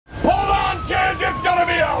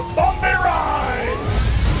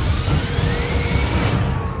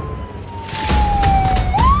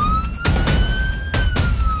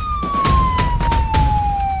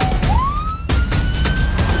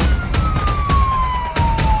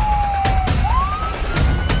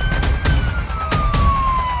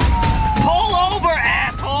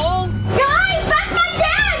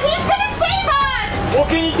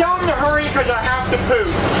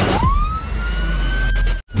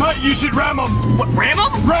Mate, you should ram him. What, ram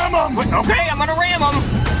him? Ram him. Okay, I'm gonna ram him.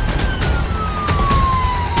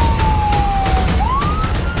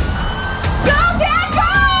 Go, Dad, go!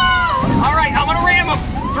 All right, I'm gonna ram him.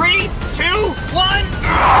 3, 2, 1.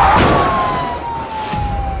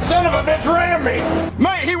 Son of a bitch rammed me.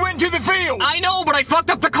 Mate, he went to the field. I know, but I fucked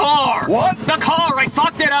up the car. What? The car, I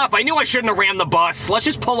fucked it up. I knew I shouldn't have rammed the bus. Let's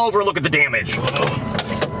just pull over and look at the damage.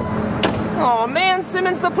 Oh man,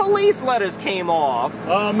 Simmons, the police letters came off.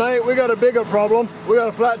 Mate, we got a bigger problem. We got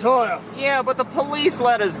a flat tire. Yeah, but the police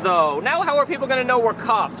letters though. Now how are people gonna know we're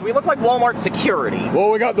cops? We look like Walmart security. Well,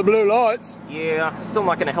 we got the blue lights. Yeah, still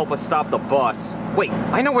not gonna help us stop the bus. Wait,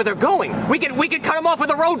 I know where they're going. We could cut them off with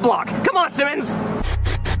a roadblock. Come on, Simmons.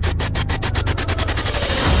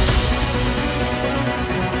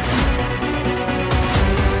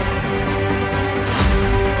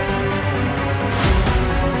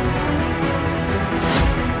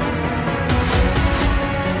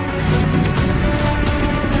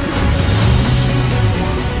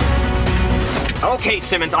 Okay,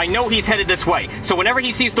 Simmons, I know he's headed this way, so whenever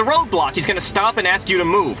he sees the roadblock, he's gonna stop and ask you to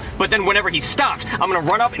move. But then whenever he's stopped, I'm gonna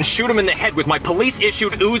run up and shoot him in the head with my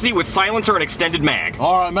police-issued Uzi with silencer and extended mag.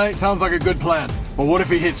 All right, mate, sounds like a good plan. But what if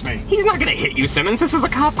he hits me? He's not gonna hit you, Simmons. This is a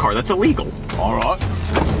cop car. That's illegal. All right.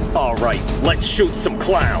 All right, let's shoot some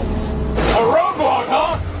clowns. A roadblock,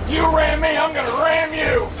 huh? You ram me, I'm gonna ram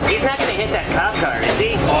you. He's not gonna hit that cop car, is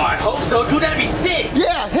he? Oh, I hope so. Dude, that'd be sick.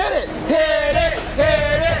 Yeah, hit it. Hit it.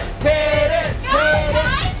 Hit it. Hit it. No,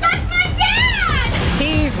 guys, that's my dad!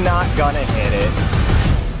 He's not gonna hit it.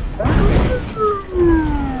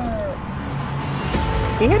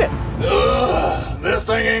 He hit it. Ugh, this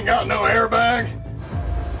thing ain't got no airbag.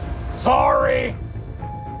 Sorry.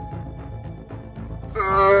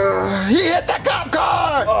 He hit the cop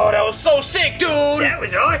car! Oh, that was so sick, dude. That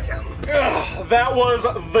was awesome. That was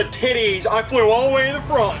the titties. I flew all the way to the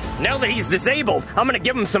front. Now that he's disabled, I'm gonna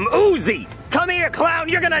give him some Uzi. Come here, clown,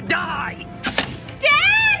 you're gonna die.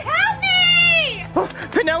 Dad, help me!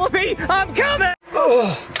 Penelope, I'm coming.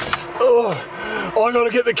 I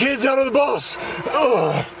gotta get the kids out of the bus.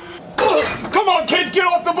 Come on, kids, get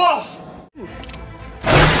off the bus!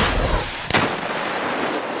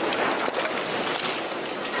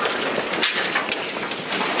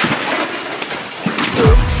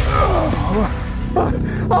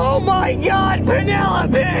 Oh my God,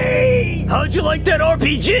 Penelope! How'd you like that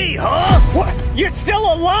RPG, huh? What? You're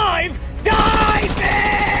still alive? Die,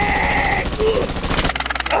 bitch!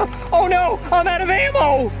 Oh no, I'm out of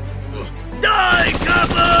ammo! Die,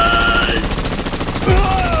 coppers!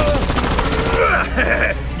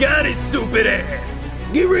 Got it, stupid ass!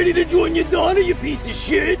 Get ready to join your daughter, you piece of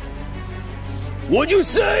shit! What'd you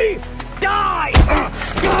say? Die!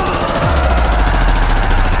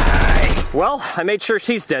 Well, I made sure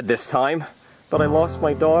she's dead this time, but I lost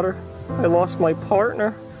my daughter, I lost my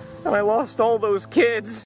partner, and I lost all those kids.